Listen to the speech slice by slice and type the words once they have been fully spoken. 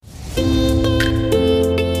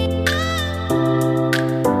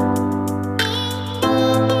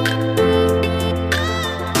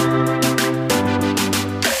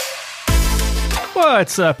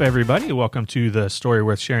What's up, everybody? Welcome to the Story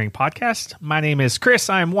Worth Sharing podcast. My name is Chris.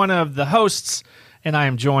 I am one of the hosts, and I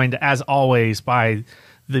am joined, as always, by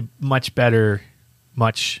the much betterer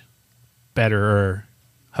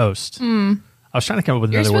host. I was trying to come up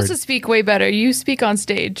with You're another word. supposed to speak way better. You speak on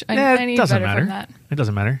stage. I need doesn't better matter. from that. It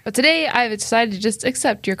doesn't matter. But today, I've decided to just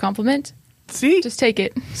accept your compliment. See? Just take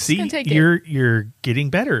it. See? Just take it. You're getting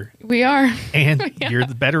better. We are. And you're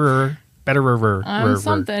the betterer. I'm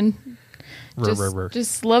something.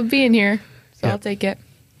 Just love being here. So Yep. I'll take it.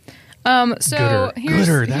 So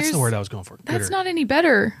Gooder. That's the word I was going for. Gooder. That's not any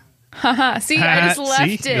better. Haha. See, I just left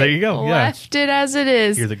See? it. There you go. Yeah. Left it as it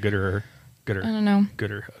is. You're the gooder. I don't know.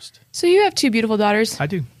 Gooder host. So you have two beautiful daughters. I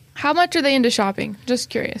do. How much are they into shopping? Just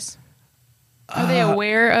curious. Are they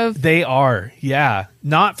aware of? They are, yeah.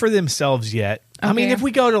 Not for themselves yet. I mean, Okay. if we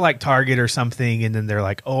go to like Target or something and then they're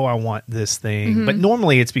like, oh, I want this thing. Mm-hmm. But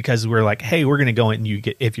normally it's because we're like, hey, we're going to go in and you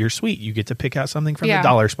get, if you're sweet, you get to pick out something from the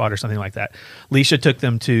dollar spot or something like that. Leisha took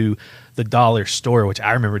them to the dollar store, which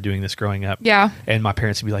I remember doing this growing up. Yeah. And my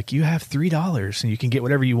parents would be like, you have $3 and you can get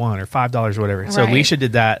whatever you want, or $5 or whatever. So Right. Leisha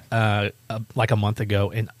did that like a month ago.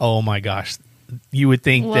 And oh my gosh, you would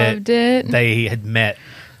think Loved that it. they had met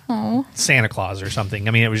Oh. Santa Claus or something.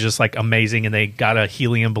 I mean, it was just like amazing, and they got a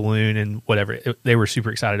helium balloon and whatever. They were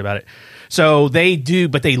super excited about it. So they do,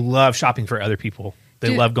 but they love shopping for other people.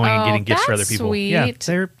 They love going and getting gifts for other people. Sweet. Yeah,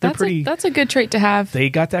 they're pretty. That's a good trait to have. They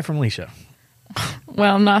got that from Leisha.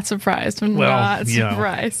 Well, I'm not surprised. I'm not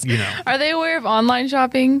surprised. You know. Are they aware of online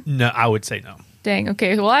shopping? No, I would say no. Dang.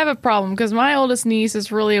 Okay. Well, I have a problem because my oldest niece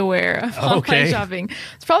is really aware of online shopping.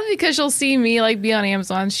 It's probably because she'll see me like be on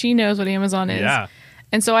Amazon. She knows what Amazon is. Yeah.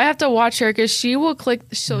 And so I have to watch her because she will click.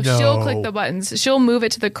 She'll click the buttons. She'll move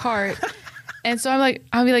it to the cart. And so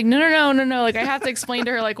I'll be like, no. Like I have to explain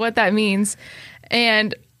to her like what that means.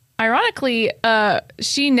 And ironically,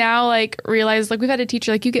 she now like realized like we've had a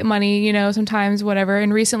teacher like you get money, you know, sometimes whatever.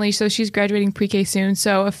 And recently, so she's graduating pre-K soon.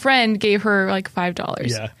 So a friend gave her like $5.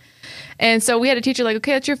 Yeah. And so we had a teacher like,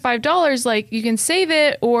 okay, that's your $5. Like you can save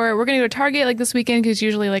it, or we're going to go to Target like this weekend because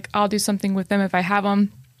usually like I'll do something with them if I have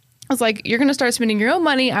them. I was like, you're going to start spending your own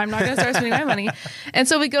money. I'm not going to start spending my money. And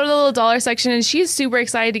so we go to the little dollar section and she's super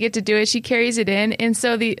excited to get to do it. She carries it in. And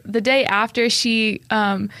so the day after she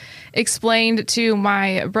explained to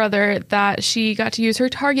my brother that she got to use her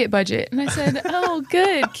Target budget. And I said, oh,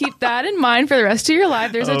 good. Keep that in mind for the rest of your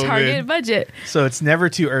life. There's a Target budget. So it's never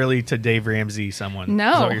too early to Dave Ramsey someone. No,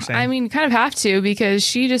 Is that what you're saying? I mean, kind of have to because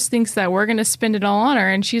she just thinks that we're going to spend it all on her.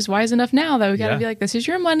 And she's wise enough now that we got to be like, this is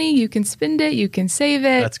your money. You can spend it. You can save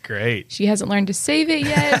it. That's great. She hasn't learned to save it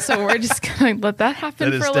yet, so we're just going to let that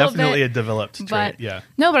happen That for is a little bit. definitely a developed trait. But Yeah.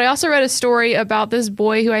 no, but I also read a story about this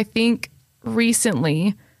boy who I think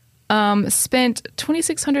recently spent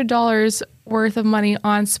 $2,600 worth of money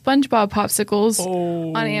on SpongeBob popsicles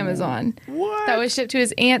on Amazon. What? That was shipped to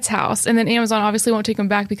his aunt's house, and then Amazon obviously won't take them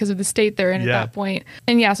back because of the state they're in at that point.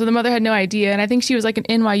 And yeah, so the mother had no idea, and I think she was like an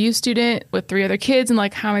NYU student with 3 other kids, and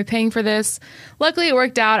like, how am I paying for this? Luckily, it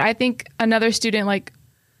worked out. I think another student like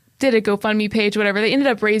did a GoFundMe page, whatever. They ended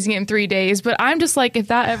up raising it in 3 days. But I'm just like, if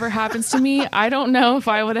that ever happens to me, I don't know if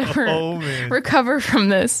I would ever recover from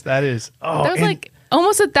this. That is. Oh, that was like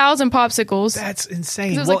almost 1,000 popsicles. That's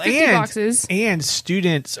insane. It was like 50 boxes. And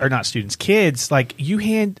students, or not students, kids, like you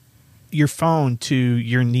hand your phone to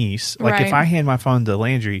your niece. Like if I hand my phone to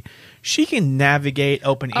Landry, she can navigate,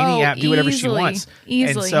 open any app, do whatever she wants.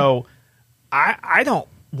 Easily. And so I don't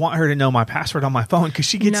want her to know my password on my phone because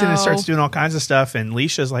she gets in and starts doing all kinds of stuff. And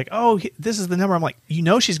Leisha's like, oh, this is the number. I'm like, you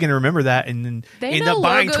know, she's going to remember that and then end up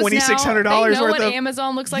buying $2,600 worth of. They know what of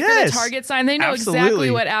Amazon looks like or the Target sign. They know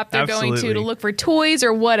exactly what app they're going to look for toys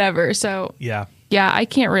or whatever. So yeah, I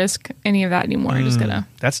can't risk any of that anymore. I'm just going to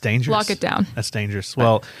that's dangerous. Lock it down. That's dangerous.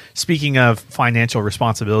 Well, speaking of financial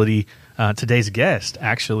responsibility, today's guest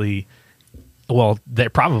actually... Well, they're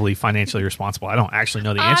probably financially responsible. I don't actually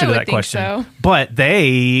know the answer to that question. So. But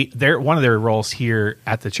they're one of their roles here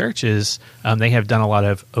at the church is they have done a lot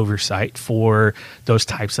of oversight for those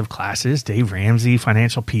types of classes, Dave Ramsey,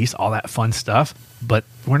 financial peace, all that fun stuff. But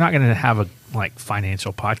we're not going to have a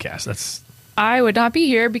financial podcast. I would not be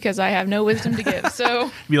here because I have no wisdom to give.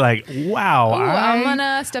 So be like, wow, I'm going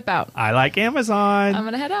to step out. I like Amazon. I'm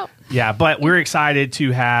going to head out. Yeah, but we're excited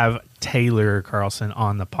to have Taylor Carlson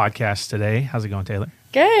on the podcast today. How's it going, Taylor?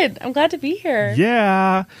 Good. I'm glad to be here.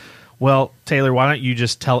 Yeah. Well, Taylor, why don't you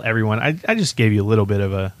just tell everyone? I just gave you a little bit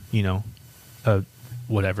of a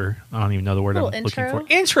whatever. I don't even know the word I'm looking for.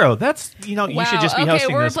 Intro. That's, you should just be hosting this.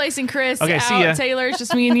 Okay, we're replacing Chris. Okay, see ya. Taylor, it's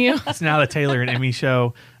just me and you. It's now the Taylor and Emmy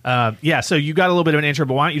show. So you got a little bit of an intro,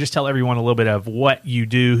 but why don't you just tell everyone a little bit of what you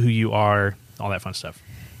do, who you are, all that fun stuff.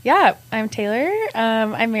 Yeah, I'm Taylor.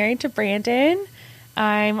 I'm married to Brandon.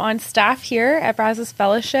 I'm on staff here at Brazos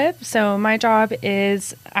Fellowship. So my job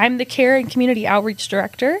is I'm the Care and Community Outreach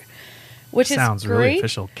Director, which Sounds is great. really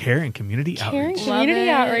official. Care and community Care and outreach. community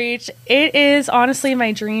Love it. outreach. It is honestly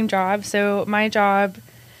my dream job. So my job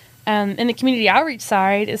in the community outreach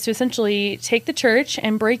side is to essentially take the church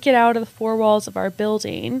and break it out of the four walls of our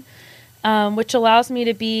building, which allows me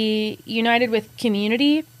to be united with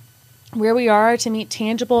community where we are to meet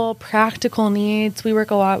tangible, practical needs. We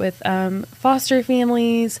work a lot with foster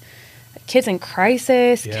families, kids in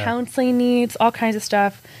crisis, Yeah. counseling needs, all kinds of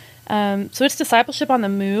stuff. So it's discipleship on the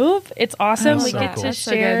move. It's awesome. That's We so get cool. to That's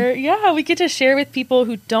so share. we get to share with people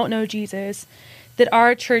who don't know Jesus that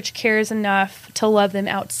our church cares enough to love them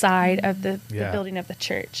outside of the Yeah. building of the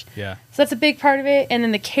church. Yeah. So that's a big part of it. And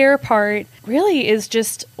then the care part really is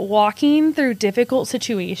just walking through difficult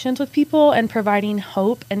situations with people and providing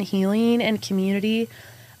hope and healing and community.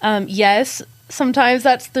 Yes, sometimes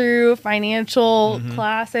that's through financial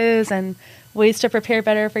classes and ways to prepare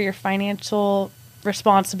better for your financial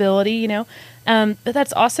responsibility, But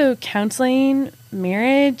that's also counseling,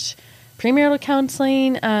 marriage, premarital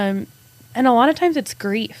counseling, and a lot of times it's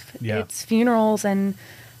grief. Yeah. It's funerals and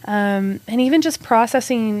even just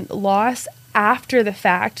processing loss after the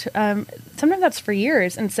fact. Sometimes that's for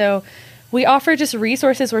years. And so we offer just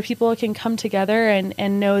resources where people can come together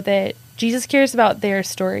and know that Jesus cares about their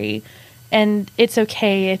story and it's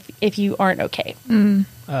okay if you aren't okay.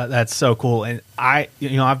 That's so cool. And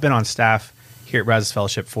I've been on staff here at Brazos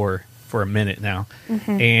Fellowship for a minute now.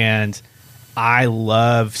 And I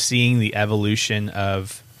love seeing the evolution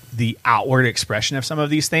of the outward expression of some of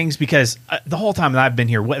these things because the whole time that I've been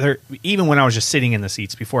here, even when I was just sitting in the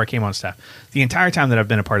seats before I came on staff, the entire time that I've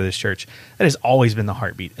been a part of this church, that has always been the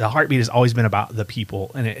heartbeat. The heartbeat has always been about the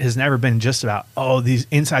people, and it has never been just about, these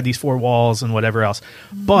inside these four walls and whatever else.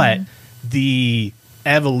 But the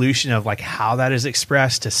evolution of like how that is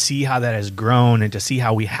expressed, to see how that has grown and to see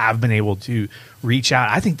how we have been able to reach out.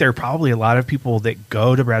 I think there are probably a lot of people that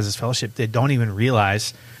go to Brazos Fellowship that don't even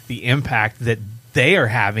realize the impact that they are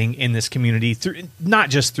having in this community, through not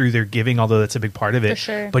just through their giving, although that's a big part of it, For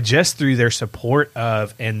sure. but just through their support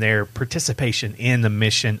of and their participation in the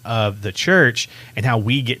mission of the church, and how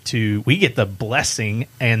we get the blessing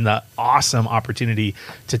and the awesome opportunity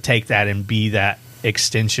to take that and be that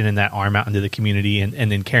extension and that arm out into the community and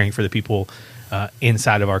then caring for the people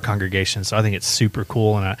inside of our congregation. So I think it's super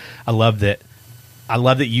cool, and I love that. I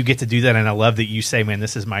love that you get to do that, and I love that you say, man,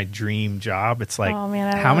 this is my dream job. It's like, Oh,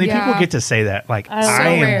 man, I how love many it. people Yeah. get to say that? Like, I love I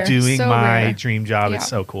it. am rare. doing So my rare. dream job. Yeah. It's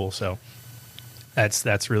so cool. So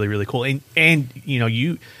that's really, really cool. And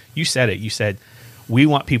you said it. You said, we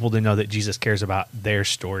want people to know that Jesus cares about their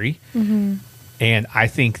story. And I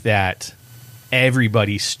think that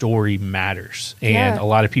everybody's story matters. And Yeah. a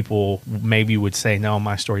lot of people maybe would say, no,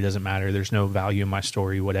 my story doesn't matter. There's no value in my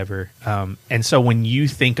story, whatever. And so when you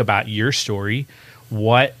think about your story,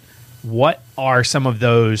 what are some of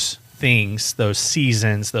those things, those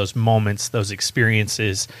seasons, those moments, those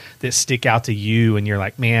experiences that stick out to you and you're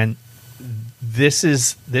like, man, this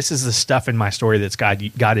is the stuff in my story that's God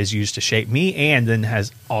has used to shape me and then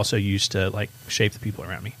has also used to like shape the people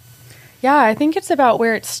around me? Yeah, I think it's about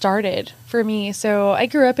where it started for me. So I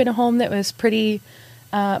grew up in a home that was pretty,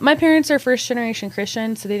 my parents are first generation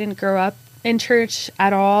Christians, so they didn't grow up in church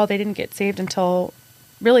at all. They didn't get saved until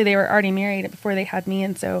really they were already married before they had me.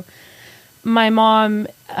 And so my mom,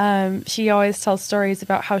 she always tells stories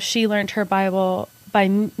about how she learned her Bible by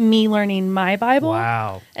me learning my Bible.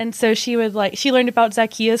 Wow. And so she learned about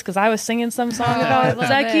Zacchaeus because I was singing some song about love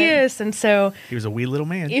Zacchaeus. And so He was a wee little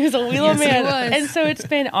man. he was a wheel Yes, he man. was. And so it's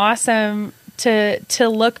been awesome to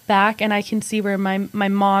look back, and I can see where my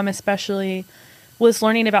mom especially was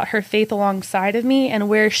learning about her faith alongside of me and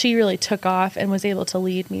where she really took off and was able to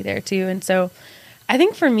lead me there too. And so I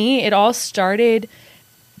think for me, it all started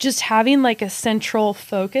just having like a central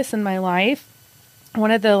focus in my life.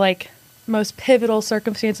 One of the like most pivotal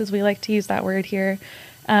circumstances, we like to use that word here,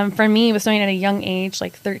 for me was knowing at a young age,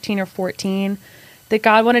 like 13 or 14, that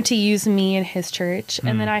God wanted to use me in his church,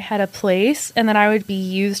 and that I had a place and that I would be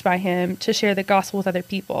used by him to share the gospel with other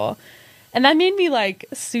people. And that made me like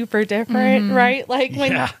super different, right? Like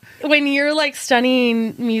when you're like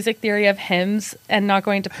studying music theory of hymns and not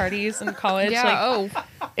going to parties in college, like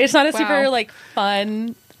it's not a super like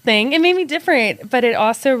fun thing. It made me different, but it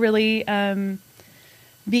also really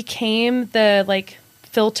became the like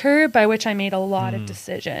filter by which I made a lot of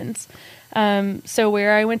decisions. So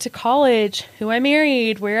where I went to college, who I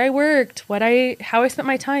married, where I worked, how I spent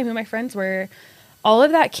my time, who my friends were, all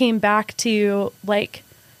of that came back to like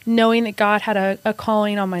knowing that God had a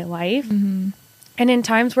calling on my life. And in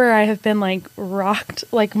times where I have been like rocked,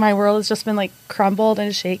 like my world has just been like crumbled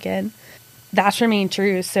and shaken, that's remained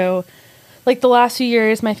true. So like the last few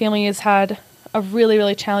years, my family has had a really,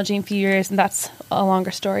 really challenging few years, and that's a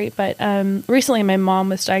longer story. But recently my mom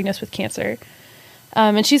was diagnosed with cancer.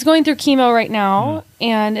 And she's going through chemo right now.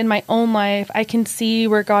 And in my own life, I can see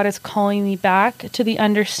where God is calling me back to the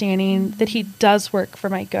understanding that he does work for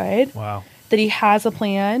my good. Wow. That he has a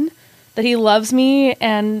plan, that he loves me.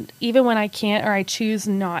 And even when I can't, or I choose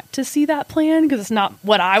not to see that plan because it's not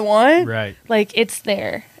what I want, Right. like it's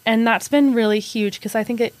there. And that's been really huge because I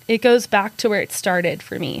think it goes back to where it started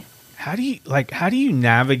for me. How do you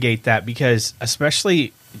navigate that? Because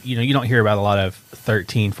especially, you don't hear about a lot of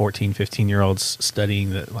 13, 14, 15-year-olds studying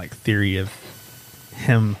the like theory of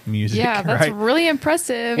hymn music. Yeah, that's right? really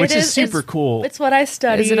impressive. Which is super cool. It's what I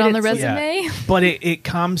studied. Is it on the It's- resume? Yeah. But it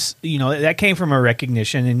comes, that came from a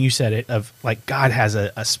recognition, and you said it, of like God has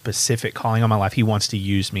a specific calling on my life. He wants to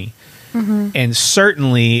use me. And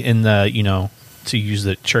certainly in the, to use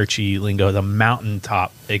the churchy lingo, the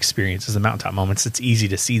mountaintop experiences, the mountaintop moments, it's easy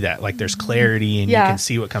to see that. Like there's clarity and you can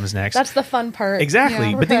see what comes next. That's the fun part. Exactly.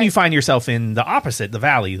 Yeah. But then Right. you find yourself in the opposite, the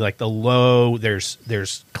valley, like the low, there's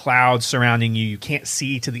clouds surrounding you. You can't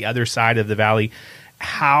see to the other side of the valley.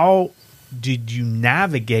 How did you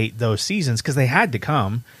navigate those seasons? Because they had to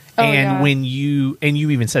come. Oh, and yeah. when you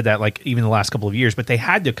even said that, like even the last couple of years, but they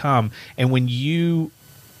had to come. And when you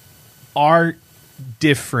are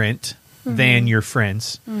different than your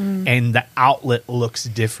friends, and the outlet looks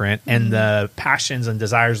different, and the passions and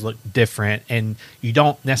desires look different, and you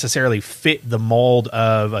don't necessarily fit the mold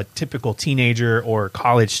of a typical teenager or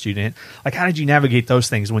college student, like how did you navigate those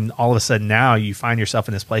things when all of a sudden now you find yourself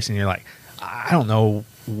in this place and you're like, I don't know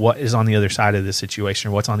what is on the other side of this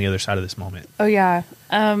situation or what's on the other side of this moment? Oh yeah.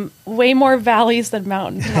 Way more valleys than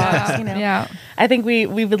mountaintops. Yeah. I think we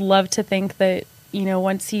would love to think that,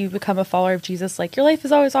 once you become a follower of Jesus, like your life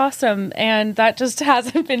is always awesome. And that just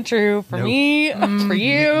hasn't been true for Nope. me, for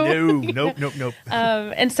you. Nope.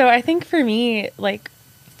 And so I think for me, like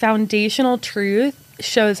foundational truth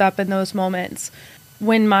shows up in those moments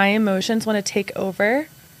when my emotions want to take over.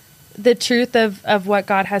 The truth of what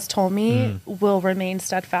God has told me will remain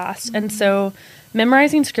steadfast. And so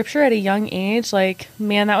memorizing scripture at a young age, like,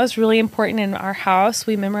 man, that was really important in our house.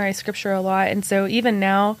 We memorize scripture a lot. And so even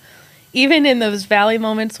now, even in those valley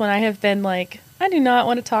moments when I have been like, I do not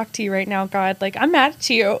want to talk to you right now, God, like I'm mad at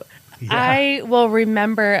you. Yeah. I will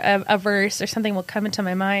remember a verse or something will come into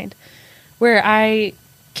my mind where I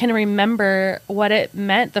can remember what it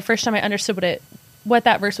meant the first time I understood what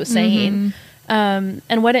that verse was saying. And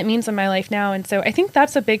what it means in my life now. And so I think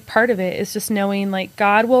that's a big part of it, is just knowing like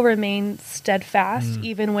God will remain steadfast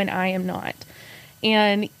even when I am not.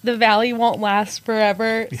 And the valley won't last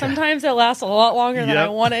forever. Yeah. Sometimes it lasts a lot longer than I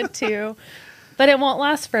Yep. want it to, but it won't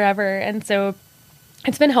last forever. And so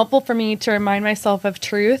it's been helpful for me to remind myself of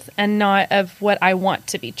truth and not of what I want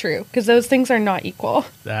to be true, because those things are not equal.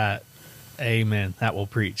 That, amen. That will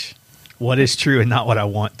preach. What is true and not what I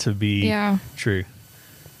want to be true.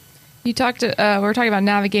 You talked. We're talking about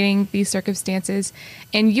navigating these circumstances,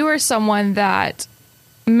 and you are someone that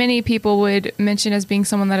many people would mention as being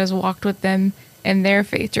someone that has walked with them in their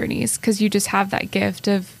faith journeys, because you just have that gift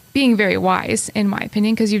of being very wise, in my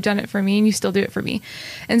opinion, because you've done it for me and you still do it for me.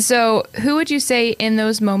 And so, who would you say in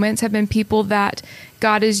those moments have been people that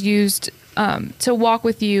God has used to walk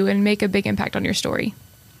with you and make a big impact on your story?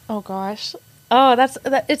 Oh gosh. Oh, that's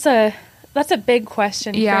a big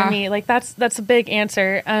question Yeah. for me. Like that's a big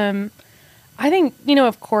answer. I think,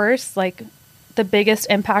 of course, like the biggest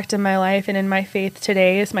impact in my life and in my faith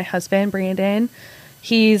today is my husband, Brandon.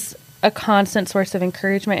 He's a constant source of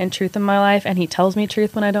encouragement and truth in my life, and he tells me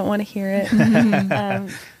truth when I don't want to hear it.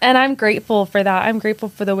 And I'm grateful for that. I'm grateful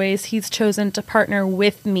for the ways he's chosen to partner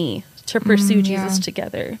with me to pursue Jesus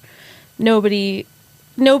together. Nobody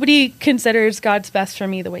considers God's best for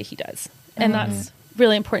me the way he does. And that's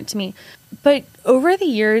really important to me. But over the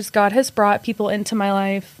years, God has brought people into my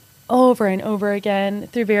life over and over again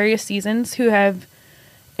through various seasons who have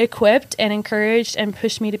equipped and encouraged and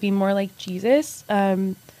pushed me to be more like Jesus.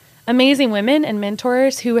 Amazing women and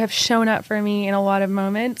mentors who have shown up for me in a lot of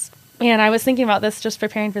moments. And I was thinking about this just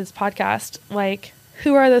preparing for this podcast. Like,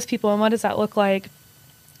 who are those people and what does that look like?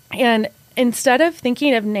 And instead of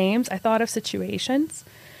thinking of names, I thought of situations.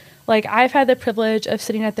 Like, I've had the privilege of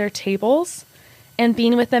sitting at their tables and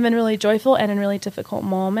being with them in really joyful and in really difficult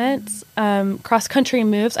moments. Cross-country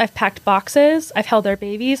moves, I've packed boxes, I've held their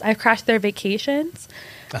babies, I've crashed their vacations.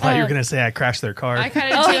 I thought you were going to say I crashed their car. I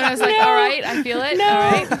kind of did too, and I was like, no. all right, I feel it. No.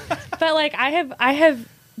 All right. But like I have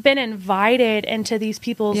been invited into these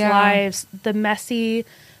people's Yeah. lives, the messy,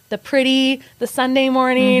 the pretty, the Sunday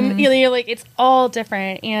morning, you know, you're like, it's all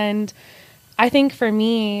different. And I think for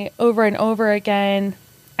me, over and over again,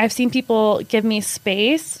 I've seen people give me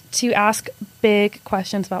space to ask big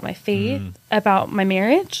questions about my faith, about my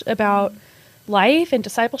marriage, about life and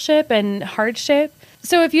discipleship and hardship.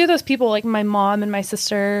 So a few of those people, like my mom and my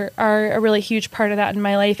sister, are a really huge part of that in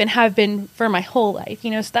my life and have been for my whole life, you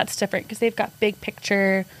know, so that's different because they've got big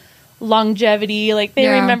picture longevity. Like they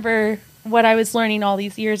remember what I was learning all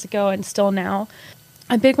these years ago and still now.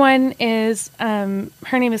 A big one is,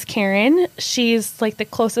 her name is Karen. She's like the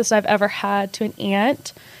closest I've ever had to an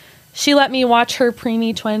aunt. She let me watch her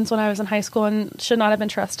preemie twins when I was in high school and should not have been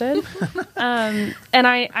trusted. And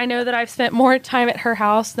I know that I've spent more time at her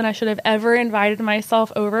house than I should have ever invited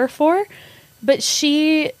myself over for. But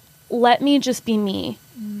she let me just be me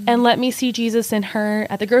and let me see Jesus in her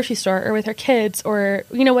at the grocery store or with her kids or,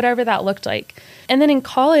 you know, whatever that looked like. And then in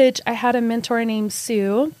college, I had a mentor named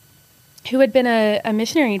Sue who had been a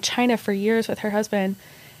missionary in China for years with her husband.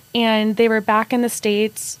 And they were back in the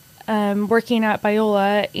States working at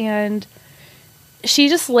Biola, and she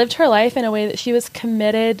just lived her life in a way that she was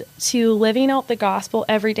committed to living out the gospel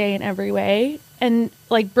every day in every way, and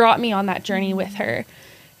like brought me on that journey with her.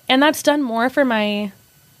 And that's done more for my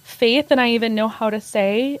faith than I even know how to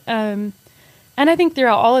say. And I think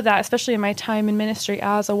throughout all of that, especially in my time in ministry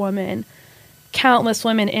as a woman, countless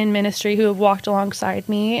women in ministry who have walked alongside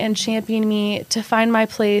me and championed me to find my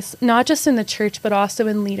place, not just in the church, but also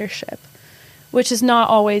in leadership, which is not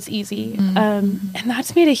always easy. And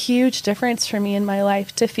that's made a huge difference for me in my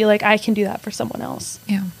life to feel like I can do that for someone else.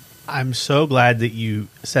 Yeah. I'm so glad that you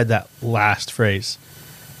said that last phrase,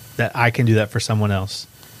 that I can do that for someone else.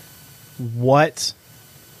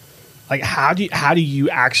 How do you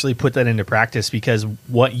actually put that into practice? Because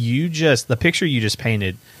the picture you just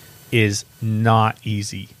painted is not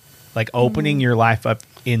easy. Like opening your life up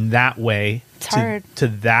in that way to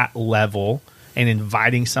that level and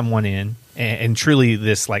inviting someone in. And truly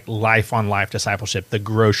this like life on life discipleship, the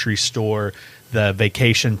grocery store, the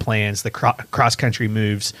vacation plans, the cross country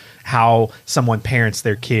moves, how someone parents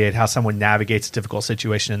their kid, how someone navigates a difficult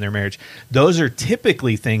situation in their marriage. Those are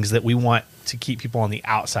typically things that we want to keep people on the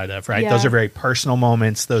outside of, right? Yeah. Those are very personal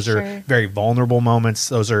moments. Those are very vulnerable moments.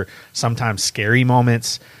 Those are sometimes scary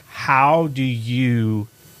moments. How do you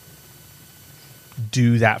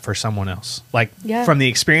do that for someone else? Like from the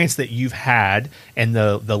experience that you've had and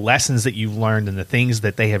the lessons that you've learned and the things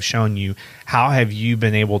that they have shown you, how have you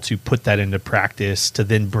been able to put that into practice to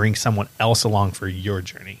then bring someone else along for your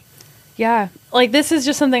journey? Yeah. Like this is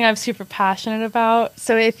just something I'm super passionate about.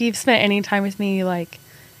 So if you've spent any time with me, like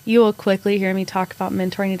you will quickly hear me talk about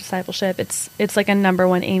mentoring and discipleship. It's like a number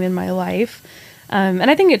one aim in my life. And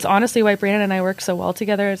I think it's honestly why Brandon and I work so well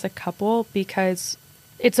together as a couple, because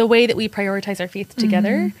it's a way that we prioritize our faith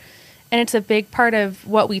together. And it's a big part of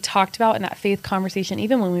what we talked about in that faith conversation,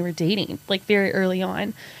 even when we were dating, like very early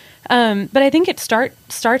on. But I think it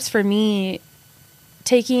starts for me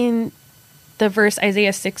taking the verse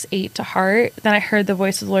Isaiah 6:8 to heart. Then I heard the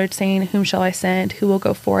voice of the Lord saying, "Whom shall I send? Who will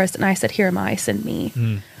go for us?" And I said, "Here am I, send me."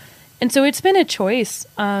 And so it's been a choice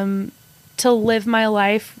to live my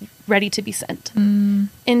life ready to be sent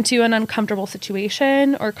into an uncomfortable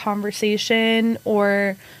situation or conversation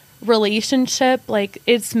or relationship. Like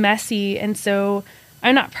it's messy. And so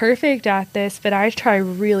I'm not perfect at this, but I try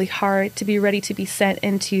really hard to be ready to be sent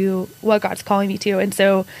into what God's calling me to. And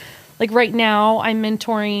so like right now I'm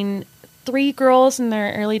mentoring 3 girls in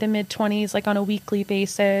their early to mid 20s, like on a weekly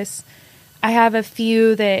basis. I have a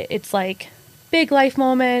few that it's like big life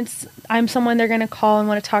moments. I'm someone they're going to call and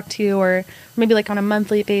want to talk to, or maybe like on a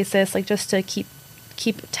monthly basis, like just to keep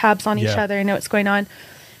tabs on each other and know what's going on.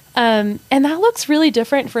 And that looks really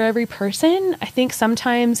different for every person. I think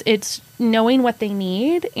sometimes it's knowing what they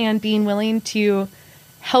need and being willing to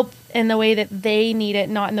help in the way that they need it,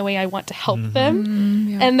 not in the way I want to help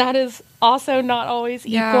them. And that is also not always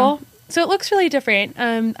equal. So it looks really different.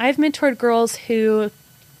 I've mentored girls who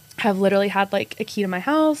have literally had like a key to my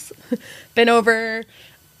house, been over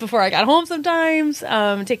before I got home sometimes,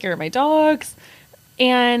 take care of my dogs.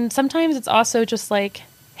 And sometimes it's also just like,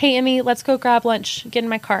 hey, Emmy, let's go grab lunch, get in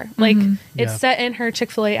my car. Like it's set in her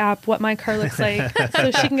Chick-fil-A app what my car looks like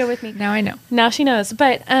so she can go with me. Now I know. Now she knows.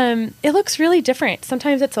 But it looks really different.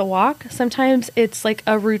 Sometimes it's a walk. Sometimes it's like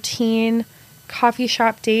a routine coffee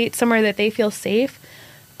shop date somewhere that they feel safe.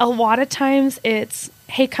 A lot of times it's,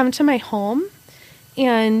 hey, come to my home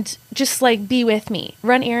and just like be with me,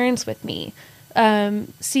 run errands with me,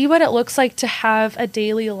 see what it looks like to have a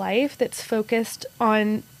daily life that's focused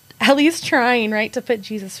on at least trying, right, to put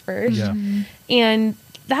Jesus first. And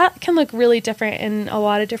that can look really different in a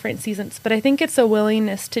lot of different seasons. But I think it's a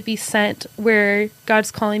willingness to be sent where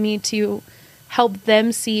God's calling me to help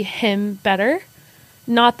them see him better,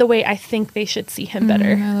 not the way I think they should see him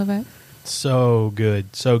better. I love it. So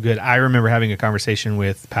good. So good. I remember having a conversation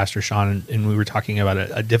with Pastor Sean, and we were talking about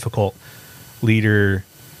a difficult leader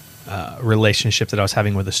relationship that I was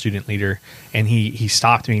having with a student leader. And he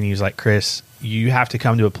stopped me and he was like, Chris, you have to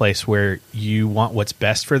come to a place where you want what's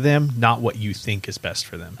best for them, not what you think is best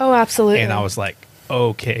for them. Oh, absolutely. And I was like,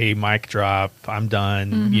 okay, mic drop, I'm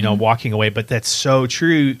done, walking away. But that's so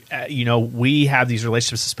true. We have these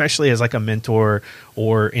relationships, especially as like a mentor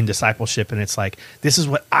or in discipleship. And it's like, this is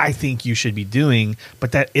what I think you should be doing,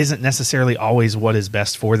 but that isn't necessarily always what is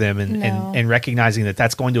best for them. And recognizing that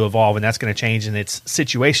that's going to evolve and that's going to change, and it's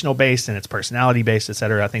situational based and it's personality based, et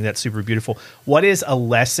cetera. I think that's super beautiful. What is a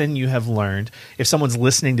lesson you have learned if someone's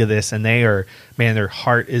listening to this and their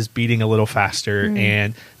heart is beating a little faster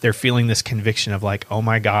and they're feeling this conviction of like, oh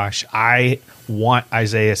my gosh, I want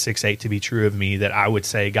Isaiah 6:8 to be true of me, that I would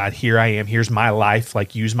say, God, here I am, here's my life,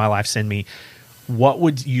 like use my life, send me. What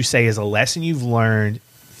would you say is a lesson you've learned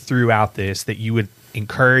throughout this that you would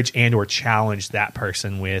encourage and or challenge that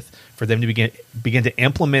person with, for them to begin to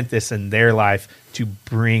implement this in their life to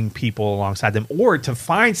bring people alongside them, or to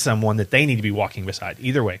find someone that they need to be walking beside?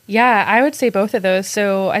 Either way. Yeah, I would say both of those.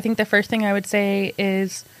 So I think the first thing I would say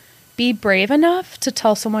is be brave enough to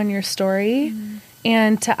tell someone your story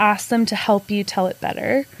and to ask them to help you tell it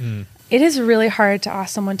better. It is really hard to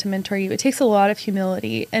ask someone to mentor you. It takes a lot of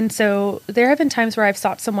humility. And so there have been times where I've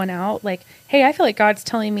sought someone out, like, hey, I feel like God's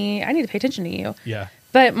telling me I need to pay attention to you. Yeah.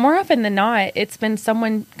 But more often than not, it's been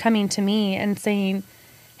someone coming to me and saying,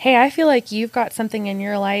 hey, I feel like you've got something in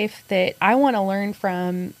your life that I want to learn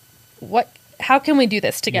from. How can we do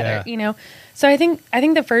this together? Yeah. So I think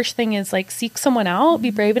the first thing is like, seek someone out,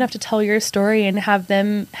 be brave enough to tell your story and have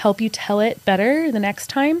them help you tell it better the next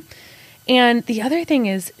time. And the other thing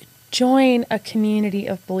is join a community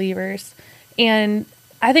of believers. And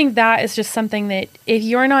I think that is just something that if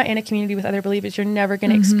you're not in a community with other believers, you're never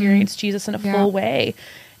going to experience Jesus in a full way.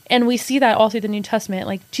 And we see that all through the New Testament.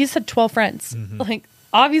 Like Jesus had 12 friends. Like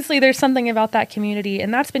obviously there's something about that community,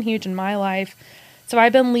 and that's been huge in my life. So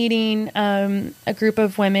I've been leading a group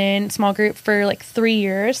of women, small group, for like 3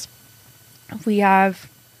 years. We have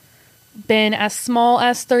been as small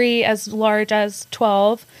as 3, as large as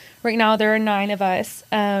 12. Right now there are 9 of us.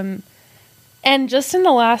 And just in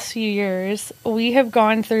the last few years, we have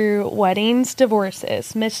gone through weddings,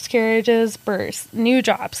 divorces, miscarriages, births, new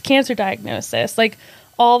jobs, cancer diagnosis, like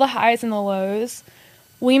all the highs and the lows.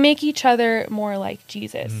 We make each other more like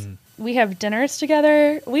Jesus. We have dinners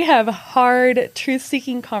together. We have hard,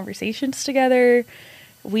 truth-seeking conversations together.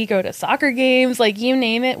 We go to soccer games, like you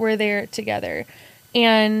name it, we're there together.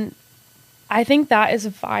 And I think that is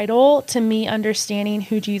vital to me understanding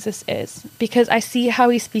who Jesus is, because I see how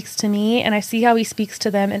he speaks to me and I see how he speaks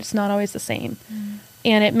to them, and it's not always the same.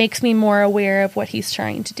 And it makes me more aware of what he's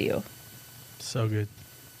trying to do. So good.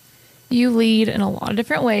 You lead in a lot of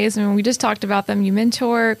different ways. I mean, we just talked about them. You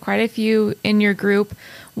mentor quite a few in your group.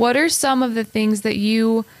 What are some of the things that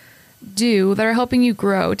you do that are helping you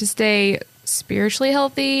grow to stay spiritually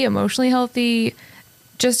healthy, emotionally healthy,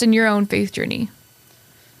 just in your own faith journey?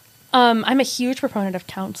 I'm a huge proponent of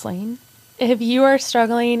counseling. If you are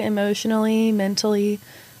struggling emotionally, mentally,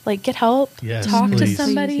 like get help, Yes, talk to please.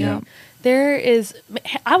 somebody. Yeah.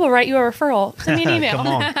 I will write you a referral. Send me an email. Come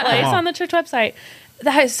on, Like, come it's on. on the church website.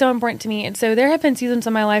 That is so important to me. And so there have been seasons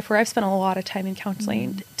in my life where I've spent a lot of time in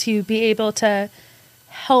counseling to be able to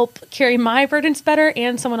help carry my burdens better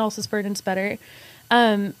and someone else's burdens better.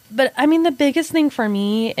 But I mean, the biggest thing for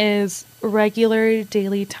me is regular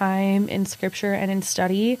daily time in scripture and in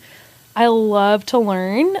study. I love to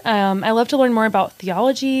learn. I love to learn more about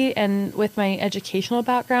theology, and with my educational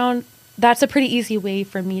background, that's a pretty easy way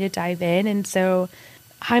for me to dive in. And so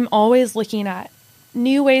I'm always looking at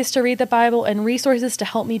new ways to read the Bible and resources to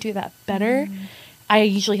help me do that better. I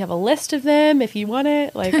usually have a list of them. If you want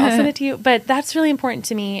it, like I'll send it to you. But that's really important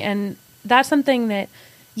to me. And that's something that,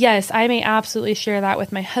 yes, I may absolutely share that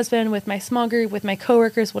with my husband, with my small group, with my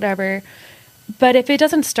coworkers, whatever. But if it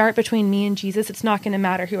doesn't start between me and Jesus, it's not going to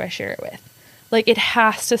matter who I share it with. Like, it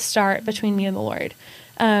has to start between me and the Lord.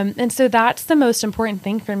 And so that's the most important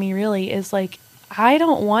thing for me, really, is like, I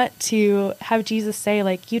don't want to have Jesus say,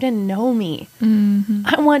 like, you didn't know me.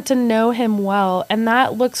 I want to know him well. And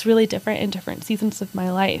that looks really different in different seasons of my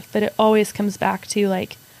life. But it always comes back to,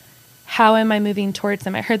 like, how am I moving towards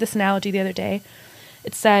him? I heard this analogy the other day.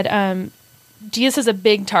 It said, Jesus is a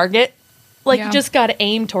big target. Like, you just got to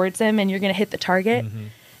aim towards him and you're going to hit the target.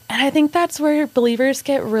 And I think that's where believers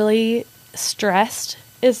get really stressed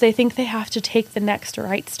is they think they have to take the next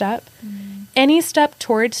right step. Any step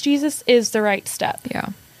towards Jesus is the right step. Yeah.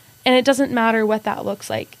 And it doesn't matter what that looks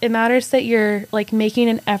like. It matters that you're like making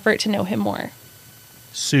an effort to know him more.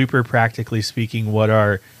 Super practically speaking, what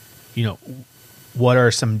are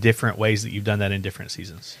some different ways that you've done that in different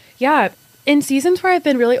seasons? Yeah. In seasons where I've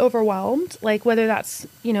been really overwhelmed, like whether that's,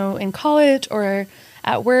 in college or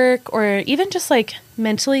at work or even just like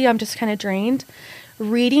mentally, I'm just kind of drained.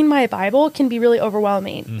 Reading my Bible can be really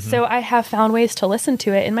overwhelming. So I have found ways to listen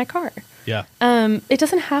to it in my car. Yeah. It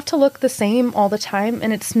doesn't have to look the same all the time,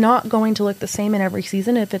 and it's not going to look the same in every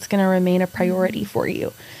season if it's going to remain a priority for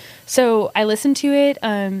you. So I listen to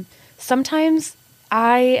it. Sometimes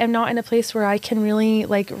I am not in a place where I can really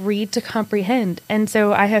like read to comprehend. And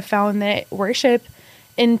so I have found that worship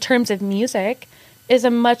in terms of music is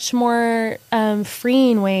a much more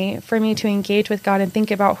freeing way for me to engage with God and think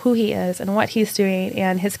about who he is and what he's doing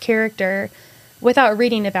and his character without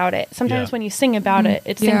reading about it. Sometimes when you sing about it,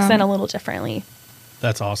 it sinks in a little differently.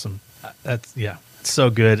 That's awesome. It's so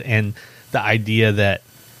good. And the idea that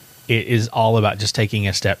it is all about just taking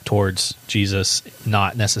a step towards Jesus,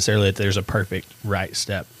 not necessarily that there's a perfect right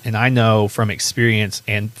step. And I know from experience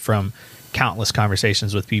and from countless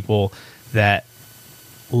conversations with people that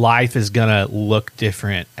life is going to look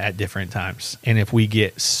different at different times. And if we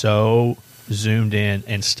get so zoomed in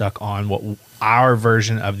and stuck on what our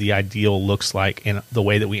version of the ideal looks like in the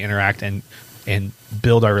way that we interact and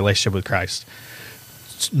build our relationship with Christ,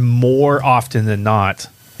 more often than not,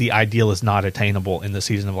 the ideal is not attainable in the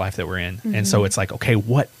season of life that we're in. And so it's like, okay,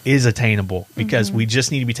 what is attainable? Because we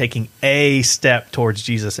just need to be taking a step towards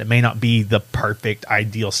Jesus. It may not be the perfect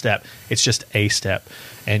ideal step. It's just a step,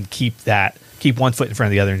 and keep one foot in front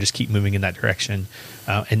of the other and just keep moving in that direction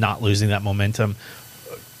and not losing that momentum.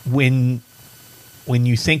 When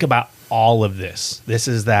you think about all of this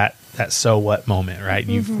is that so what moment, right?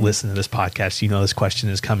 You've listened to this podcast, this question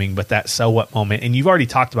is coming, but that so what moment, and you've already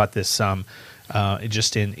talked about this some,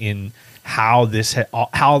 just in how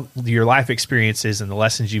how your life experiences and the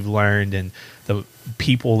lessons you've learned and the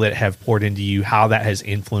people that have poured into you, how that has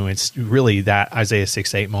influenced really that Isaiah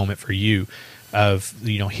 6:8 moment for you of,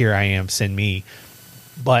 here I am, send me.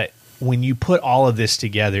 But when you put all of this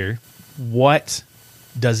together, what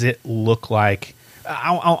does it look like?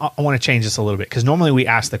 I want to change this a little bit, because normally we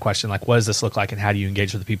ask the question, like, what does this look like and how do you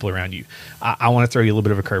engage with the people around you? I want to throw you a little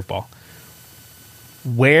bit of a curveball.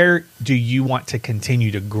 Where do you want to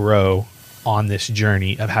continue to grow on this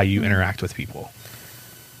journey of how you interact with people?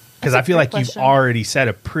 Because I feel like you've already set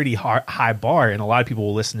a pretty high bar, and a lot of people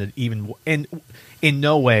will listen to even, and in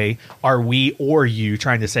no way are we or you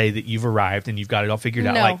trying to say that you've arrived and you've got it all figured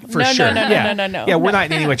out. Like, for sure. No. Yeah, we're not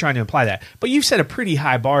in any way trying to imply that. But you've set a pretty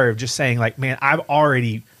high bar of just saying, like, man, I've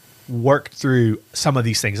already worked through some of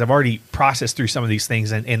these things. I've already processed through some of these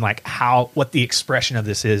things and like what the expression of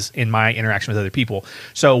this is in my interaction with other people.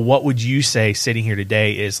 So what would you say sitting here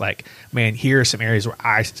today is like, man, here are some areas where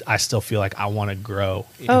I still feel like I want to grow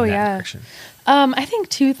in that direction? I think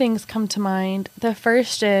two things come to mind. The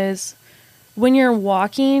first is when you're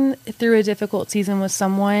walking through a difficult season with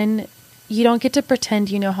someone, you don't get to pretend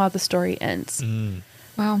you know how the story ends.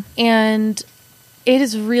 Wow. And it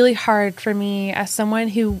is really hard for me as someone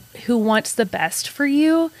who wants the best for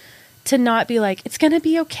you to not be like, it's going to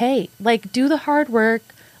be okay. Like, do the hard work.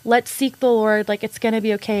 Let's seek the Lord. Like, it's going to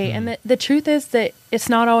be okay. And the truth is that it's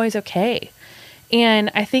not always okay.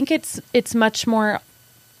 And I think it's much more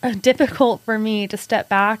difficult for me to step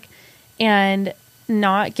back and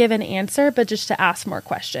not give an answer, but just to ask more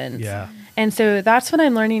questions. Yeah. And so that's what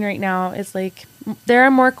I'm learning right now is like, there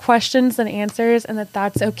are more questions than answers, and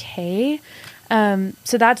that's okay.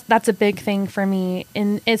 So that's a big thing for me,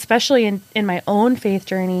 and especially in my own faith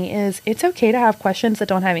journey, is it's okay to have questions that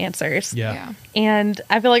don't have answers. Yeah. And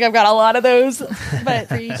I feel like I've got a lot of those, but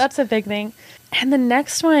that's a big thing. And the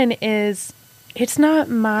next one is, it's not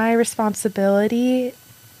my responsibility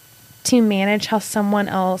to manage how someone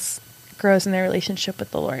else grows in their relationship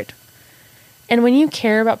with the Lord. And when you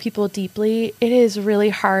care about people deeply, it is really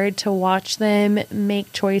hard to watch them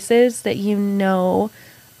make choices that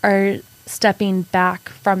are stepping back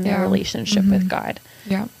from their relationship with God.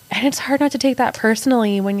 Yeah. And it's hard not to take that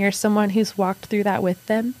personally when you're someone who's walked through that with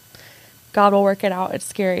them. God will work it out. It's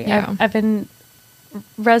scary. Yeah. I've been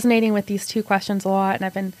resonating with these two questions a lot, and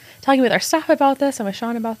I've been talking with our staff about this and with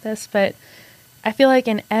Sean about this, but I feel like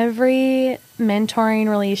in every mentoring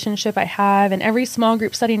relationship I have, and every small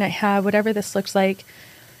group setting I have, whatever this looks like,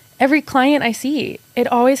 every client I see, it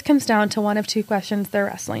always comes down to one of two questions they're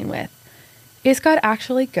wrestling with. Is God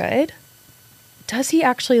actually good? Does he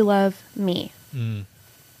actually love me?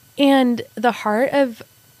 And the heart of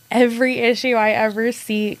every issue I ever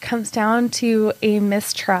see comes down to a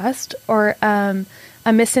mistrust or a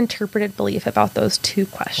misinterpreted belief about those two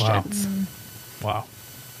questions. Wow.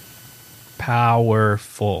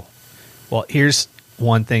 Powerful. Well, here's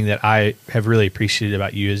one thing that I have really appreciated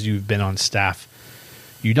about you as you've been on staff.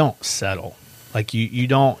 You don't settle. Like you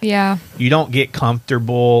don't get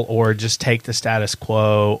comfortable or just take the status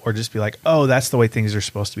quo or just be like, oh, that's the way things are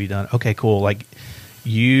supposed to be done. Okay, cool. Like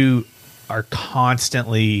you are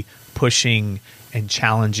constantly pushing and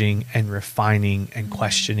challenging and refining and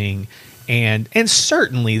questioning. And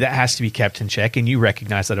certainly that has to be kept in check, and you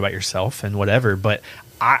recognize that about yourself and whatever. But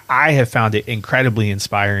I have found it incredibly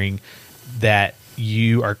inspiring that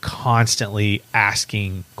you are constantly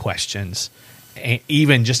asking questions,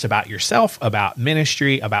 even just about yourself, about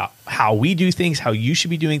ministry, about how we do things, how you should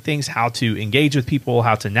be doing things, how to engage with people,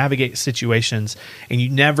 how to navigate situations. And you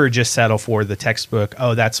never just settle for the textbook,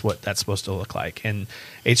 oh, that's what that's supposed to look like. And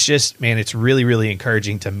it's just, man, it's really, really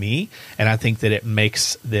encouraging to me. And I think that it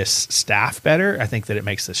makes this staff better. I think that it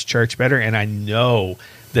makes this church better. And I know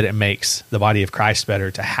that it makes the body of Christ better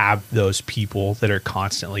to have those people that are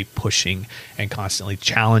constantly pushing and constantly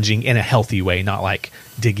challenging in a healthy way, not like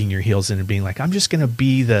digging your heels in and being like, I'm just going to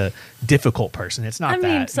be the difficult person. It's not I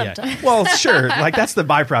mean, sometimes. Yeah. Well, sure. Like that's the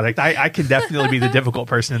byproduct. I can definitely be the difficult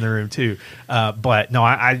person in the room too. But no,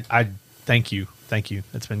 I thank you. Thank you.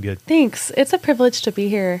 It's been good. Thanks. It's a privilege to be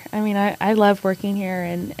here. I mean, I love working here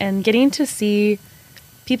and getting to see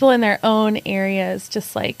people in their own areas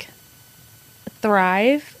just like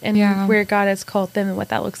thrive and where God has called them and what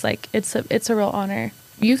that looks like. It's a real honor.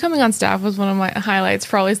 You coming on staff was one of my highlights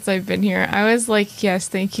probably since I've been here. I was like, yes,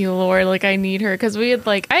 thank you, Lord. Like I need her. Cause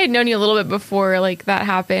I had known you a little bit before like that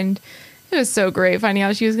happened. It was so great finding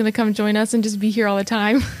out she was going to come join us and just be here all the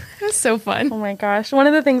time. It was so fun. Oh my gosh. One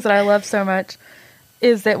of the things that I love so much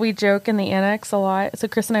is that we joke in the annex a lot. So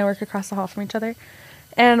Chris and I work across the hall from each other.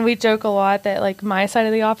 And we joke a lot that, like, my side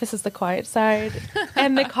of the office is the quiet side,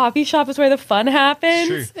 and the coffee shop is where the fun happens.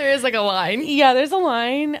 Sure. There is, like, a line. Yeah, there's a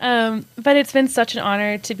line. But it's been such an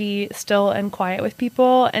honor to be still and quiet with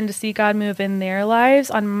people and to see God move in their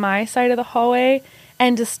lives on my side of the hallway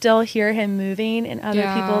and to still hear him moving in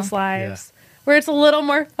other people's lives. Where it's a little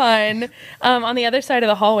more fun. On the other side of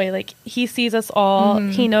the hallway, like, he sees us all.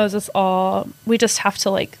 Mm-hmm. He knows us all. We just have to,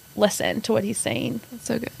 like, listen to what he's saying. That's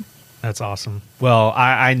so good. That's awesome. Well,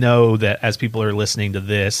 I know that as people are listening to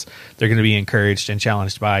this, they're going to be encouraged and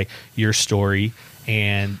challenged by your story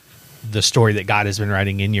and the story that God has been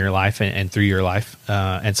writing in your life and through your life.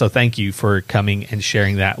 And so thank you for coming and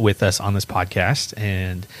sharing that with us on this podcast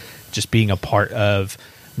and just being a part of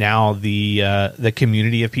now the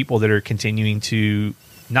community of people that are continuing to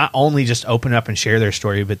not only just open up and share their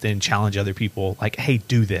story, but then challenge other people like, hey,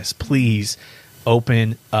 do this. Please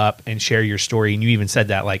open up and share your story. And you even said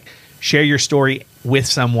that, like, share your story with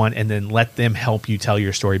someone and then let them help you tell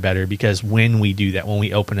your story better. Because when we do that, when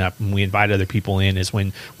we open up and we invite other people in is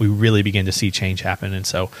when we really begin to see change happen. And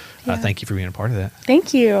so thank you for being a part of that.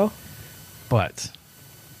 Thank you. But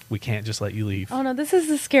we can't just let you leave. Oh, no, this is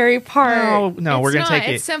the scary part. No, we're going to take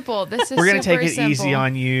it. It's simple. This is we're going to take it easy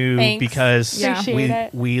on you. Thanks.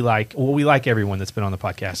 Because we like everyone that's been on the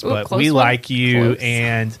podcast, but we like you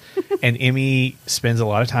and Emmy spends a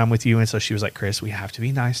lot of time with you. And so she was like, Chris, we have to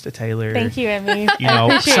be nice to Taylor. Thank you, Emmy. You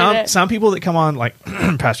know, some people that come on, like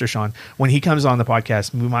Pastor Sean, when he comes on the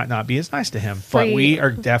podcast, we might not be as nice to him, but we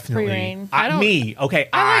are definitely me. Okay.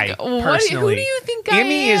 I personally, who do you think I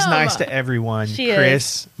Emmy am? is nice to everyone. She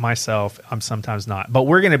Chris, myself, I'm sometimes not, but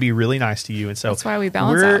we're going to be really nice to you. And so that's why we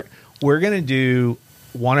balance out. We're going to do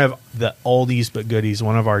one of the oldies but goodies,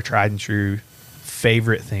 one of our tried and true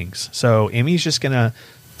favorite things. So Emmy's just going to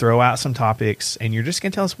throw out some topics and you're just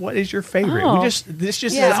going to tell us what is your favorite. This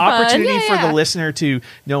just is an opportunity for the listener to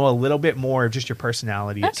know a little bit more of just your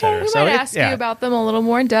personality, etc. We might ask you about them a little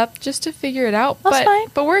more in depth just to figure it out. That's fine.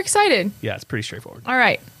 But we're excited. Yeah, it's pretty straightforward. All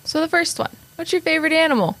right. So the first one. What's your favorite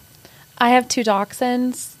animal? I have 2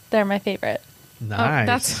 dachshunds. They're my favorite.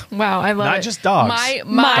 Nice. Wow, I love it. Not just dogs.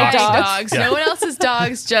 My dogs. dogs. Yeah. No one else's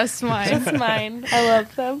dogs, just mine. Just mine. I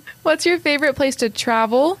love them. What's your favorite place to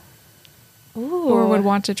travel? Ooh. Or would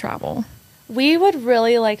want to travel? We would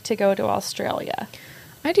really like to go to Australia.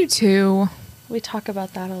 I do too. We talk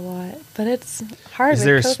about that a lot, but it's hard with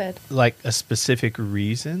COVID. Like a specific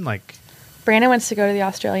reason? Like Brandon wants to go to the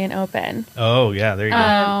Australian Open. Oh, yeah, there you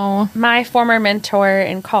go. My former mentor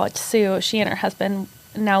in college, Sue, she and her husband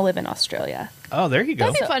now live in Australia. Oh, there you go.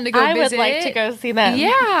 That'd be fun to go I visit. would like to go see them.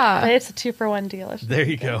 Yeah. But it's a 2-for-1 deal. There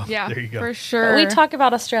you go. Yeah, there you go. for sure. We talk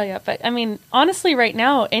about Australia, but I mean, honestly, right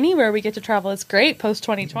now, anywhere we get to travel is great post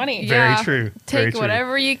 2020. Very true. Take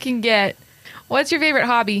whatever you can get. What's your favorite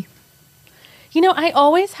hobby? You know, I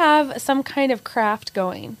always have some kind of craft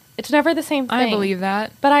going. It's never the same thing. I believe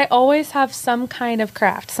that. But I always have some kind of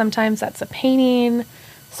craft. Sometimes that's a painting.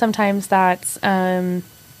 Sometimes that's,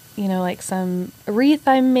 like some wreath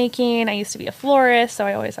I'm making. I used to be a florist, so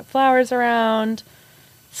I always have flowers around.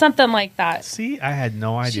 Something like that. See, I had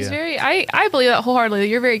no idea. She's very, I believe that wholeheartedly.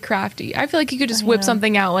 You're very crafty. I feel like you could just whip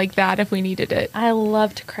something out like that if we needed it. I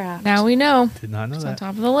love to craft. Now we know. Did not know It's on that.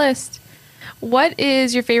 top of the list. What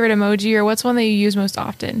is your favorite emoji, or what's one that you use most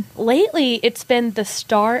often? Lately, it's been the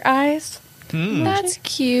star eyes. That's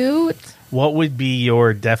cute. What would be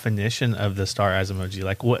your definition of the star eyes emoji?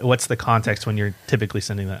 Like, what's the context when you're typically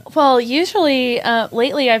sending that? Well, usually,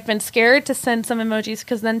 lately, I've been scared to send some emojis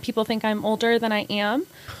because then people think I'm older than I am.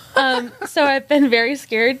 So I've been very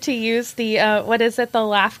scared to use the, the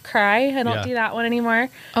laugh cry. I don't do that one anymore.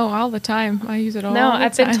 Oh, all the time. I use it all No, the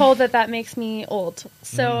I've time. been told that makes me old.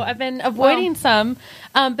 So I've been avoiding some.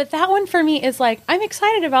 But that one for me is like, I'm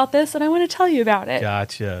excited about this and I want to tell you about it.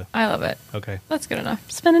 Gotcha. I love it. Okay. That's good enough.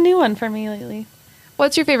 It's been a new one for me lately.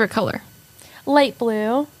 What's your favorite color? Light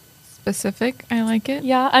blue. Specific. I like it.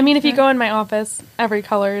 Yeah. I mean, if you go in my office, every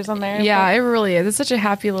color is on there. Yeah, but- it really is. It's such a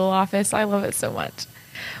happy little office. I love it so much.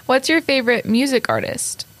 What's your favorite music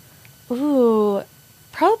artist? Ooh,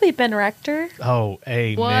 probably Ben Rector. Oh,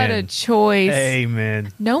 amen. What a choice.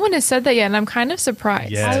 Amen. No one has said that yet, and I'm kind of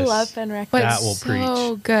surprised. Yes. I love Ben Rector. But That will so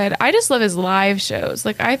preach. good. I just love his live shows.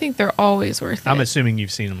 Like, I think they're always worth it. I'm assuming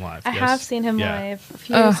you've seen him live. I yes. have seen him Yeah. live a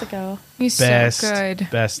few years ago. He's Best, so good.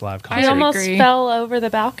 best live I He concert. almost- almost agree. fell over the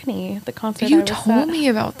balcony. The concert I You was told at. me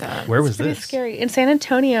about that. Where was It's pretty this? scary in San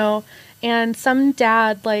Antonio, and some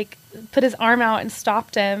dad put his arm out and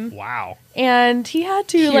stopped him, Wow. and he had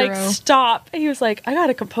to Hero. stop. He was like, "I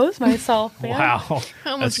gotta compose myself." Man. Wow. Almost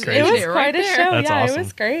That's did crazy. It was Right quite a there. show. That's yeah, awesome. it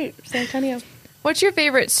was great. San Antonio. What's your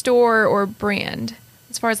favorite store or brand?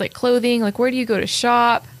 As far as like clothing, like where do you go to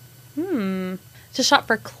shop? To shop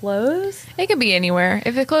for clothes. It could be anywhere.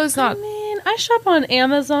 If the clothes not, I mean, I shop on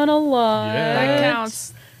Amazon a lot. Yeah. that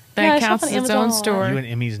counts. Yeah, I That shop counts on as its Amazon a own lot. store. You and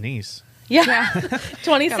Emmy's niece. Yeah,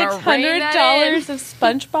 $2,600 that in. of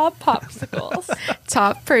SpongeBob popsicles.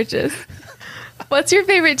 Top purchase. What's your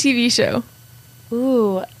favorite TV show?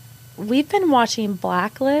 Ooh, we've been watching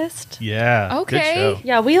Blacklist. Yeah. Okay. Good show.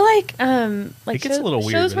 Yeah, we like It gets a little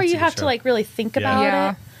weird, shows but where it's you a good have to show. really think Yeah. about Yeah,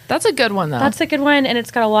 it. that's a good one though. That's a good one, and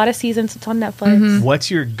it's got a lot of seasons. It's on Netflix. What's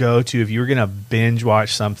your go-to if you were going to binge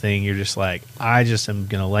watch something? You're just like, I just am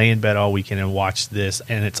going to lay in bed all weekend and watch this,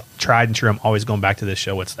 and it's tried and true. I'm always going back to this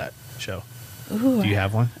show. What's that show? Ooh, Do you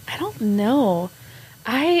have one? I don't know.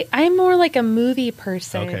 I'm more like a movie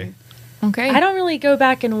person. Okay. okay. I don't really go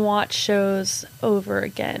back and watch shows over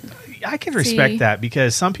again. I can respect See? that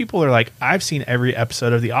because some people are like, I've seen every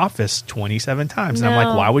episode of The Office 27 times. And I'm No.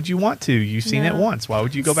 like, why would you want to? You've seen it No. once. Why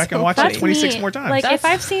would you go back and So watch funny. it 26 me. more times? Like That's- if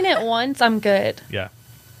I've seen it once, I'm good. yeah.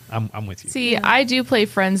 I'm with you. See, I do play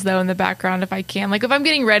Friends though in the background if I can. Like if I'm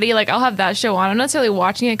getting ready, like I'll have that show on. I'm not necessarily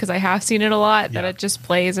watching it because I have seen it a lot. That Yeah. it just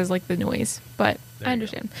plays as like the noise. But There I you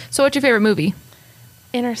understand. So, what's your favorite movie?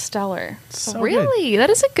 Interstellar. So good. Really, that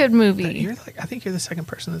is a good movie. You're like, I think you're the second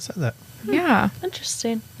person that said that. Yeah,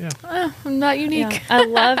 Interesting. Yeah. I'm not unique. Yeah, I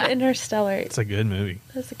love Interstellar. It's a good movie.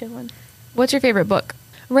 That's a good one. What's your favorite book?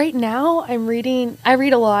 Right now, I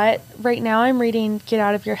read a lot. Right now, I'm reading Get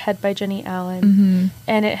Out of Your Head by Jenny Allen.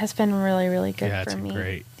 And it has been really, really good Yeah, for it's me.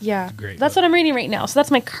 great. Yeah. It's a great That's book. what I'm reading right now. So that's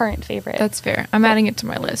my current favorite. That's fair. I'm adding it to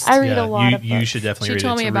my list. I read Yeah, a lot you, of you books. should definitely She read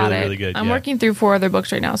told it. me It's about really, it. really good. I'm yeah. working through 4 other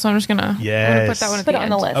books right now, so I'm just gonna, I'm gonna Yes. put that one at Put the it on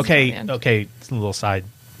end. the list. Okay, okay. It's a little side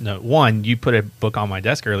note. One, you put a book on my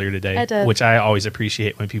desk earlier today, I did. which I always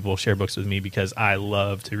appreciate when people share books with me because I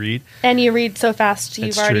love to read. And you read so fast, you've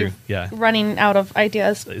It's already true, yeah. running out of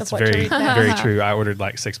ideas It's of what to very, read next. very true. I ordered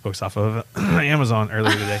like 6 books off of Amazon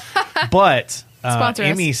earlier today. But Sponsor us.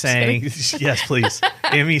 Emmy Just saying, yes, please.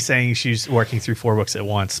 Emmy saying she's working through 4 books at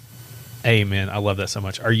once. Amen. I love that so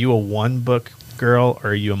much. Are you a one book girl or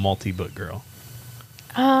are you a multi book girl?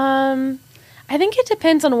 I think it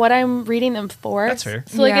depends on what I'm reading them for. That's fair.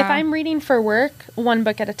 So, like, if Yeah. I'm reading for work, one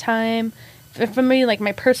book at a time. If I'm reading, like,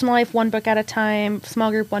 my personal life, one book at a time.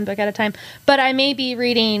 Small group, one book at a time. But I may be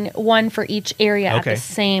reading one for each area at Okay. the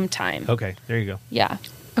same time. Okay, there you go. Yeah.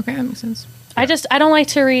 Okay, that makes sense. I don't like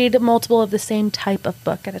to read multiple of the same type of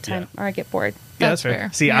book at a time, Yeah. or I get bored. Yeah, That's that's fair.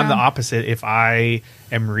 fair. See, I'm the Yeah. opposite. If I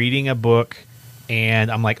am reading a book and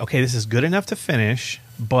I'm like, okay, this is good enough to finish,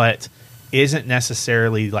 but isn't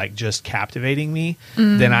necessarily like just captivating me,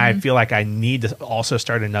 then I feel like I need to also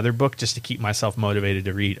start another book just to keep myself motivated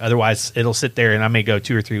to read. Otherwise, it'll sit there and I may go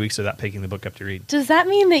 2 or 3 weeks without picking the book up to read. Does that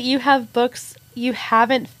mean that you have books you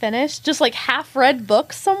haven't finished? Just like half read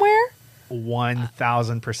books somewhere?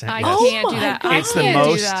 1000% I yes. can't do that. God. I It's the can't do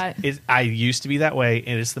most. that. I used to be that way,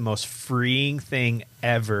 and it's the most freeing thing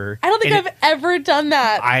ever. I don't think And I've ever done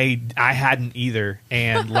that. I hadn't either.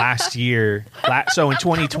 And last year, so in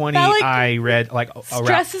 2020, That, like, I read like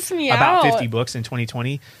stresses me about out. 50 books in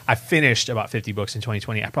 2020. I finished about 50 books in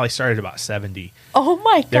 2020. I probably started about 70. Oh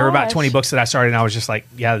my god. There were about 20 books that I started, and I was just like,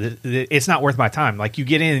 yeah, it's not worth my time. Like, you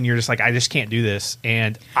get in and you're just like, I just can't do this.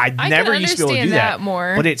 And I can never used to be able to do understand that. that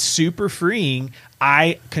more. But it's super freeing.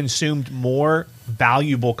 I consumed more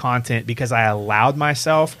valuable content because I allowed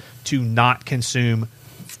myself to not consume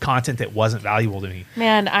content that wasn't valuable to me.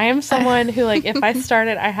 Man, I am someone who, like, if I start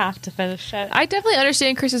it, I have to finish it. I definitely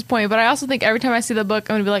understand Chris's point, but I also think every time I see the book,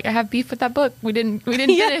 I'm gonna be like, I have beef with that book. We didn't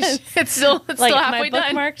Yes. finish. It's still like halfway my done.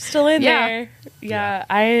 bookmark's still in Yeah. there. Yeah,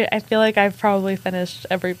 I feel like I've probably finished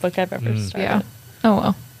every book I've ever started. Yeah. Oh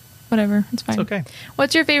well, whatever. It's fine. It's okay.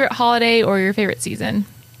 What's your favorite holiday or your favorite season?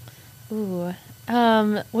 Ooh.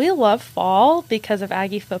 We love fall because of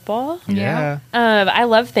Aggie football. Yeah. I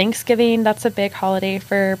love Thanksgiving. That's a big holiday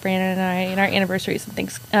for Brandon and I, and our anniversary is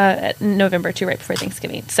in November too, right before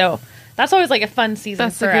Thanksgiving. So that's always like a fun season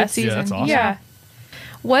That's for a good us. season. Yeah, that's awesome. Yeah.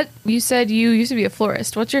 What you said you used to be a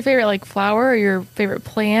florist. What's your favorite like flower or your favorite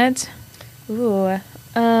plant? Ooh.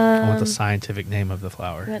 I want the scientific name of the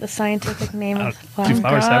flower. The scientific name of the flower. Do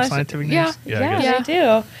flowers have gosh. scientific Yeah. names? Yeah, I guess. they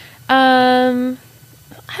do.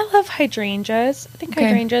 I love hydrangeas. I think Okay.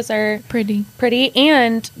 hydrangeas are Pretty. pretty,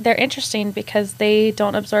 and they're interesting because they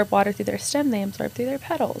don't absorb water through their stem; they absorb through their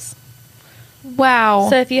petals. Wow.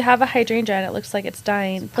 So if you have a hydrangea and it looks like it's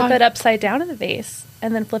dying, flip Pod- it upside down in the vase,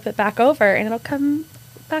 and then flip it back over, and it'll come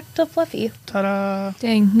back to fluffy. Ta-da!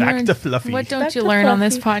 Dang. Back learn- to Fluffy. What don't Back you to learn on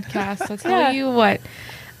this Fluffy. podcast? I'll tell Yeah. you what.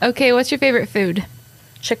 Okay, what's your favorite food?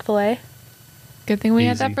 Chick-fil-A. Good thing we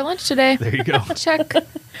had Easy. that for lunch today. There you go. Check.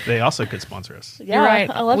 They also could sponsor us. Yeah, You're right.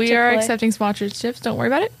 I love we are Chick-fil-A. accepting sponsorships. Don't worry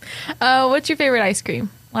about it. What's your favorite ice cream?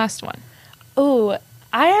 Last one. Ooh,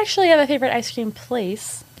 I actually have a favorite ice cream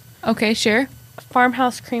place. Okay, sure.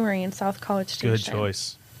 Farmhouse Creamery in South College Station. Good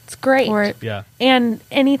choice. It's great. For it. Yeah. And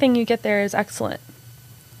anything you get there is excellent.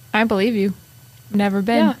 I believe you. Never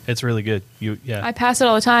been. Yeah. It's really good. I pass it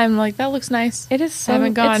all the time. I'm like, that looks nice. It is so,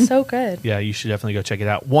 Haven't gone. it's so good. Yeah, you should definitely go check it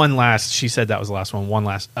out. She said that was the last one. One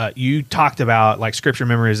last. You talked about like scripture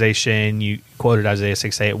memorization. You quoted Isaiah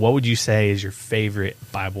 6:8. What would you say is your favorite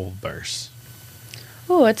Bible verse?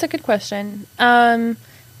 Oh, it's a good question. I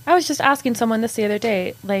was just asking someone this the other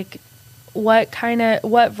day, like, what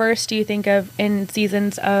verse do you think of in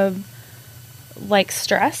seasons of like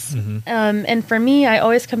stress? Mhm. And for me, I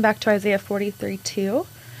always come back to Isaiah 43:2.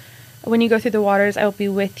 When you go through the waters, I will be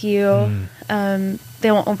with you.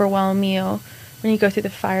 They won't overwhelm you. When you go through the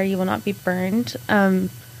fire, you will not be burned.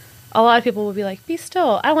 A lot of people will be like, be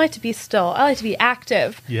still. I don't like to be still. I like to be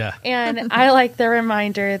active. Yeah. And I like the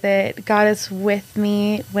reminder that God is with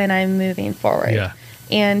me when I'm moving forward. Yeah.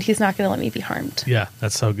 And he's not going to let me be harmed. Yeah,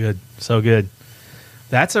 that's so good. So good.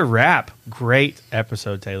 That's a wrap. Great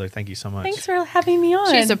episode, Taylor. Thank you so much. Thanks for having me on.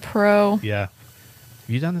 She's a pro. Yeah. Have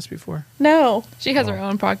you done this before? No. She has her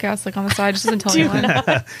own podcast like on the side. She doesn't tell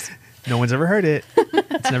anyone. No one's ever heard it.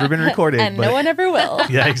 It's never been recorded. And but no one ever will.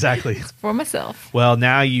 Yeah, exactly. For myself. Well,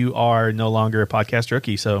 now you are no longer a podcast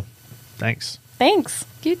rookie, so thanks. Thanks.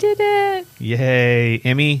 You did it. Yay.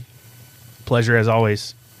 Emmy, pleasure as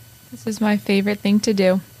always. This is my favorite thing to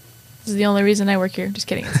do. This is the only reason I work here. Just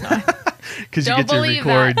kidding. It's not. Because you Don't get to believe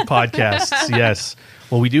record that. podcasts. Yes.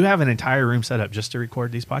 Well, we do have an entire room set up just to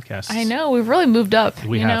record these podcasts. I know. We've really moved up.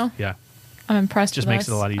 We you have. know? Yeah. I'm impressed Just with makes us.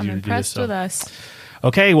 it a lot easier I'm to do this, impressed so. with us.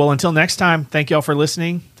 Okay. Well, until next time, thank you all for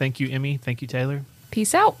listening. Thank you, Emmy. Thank you, Taylor.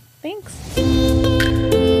 Peace out. Thanks.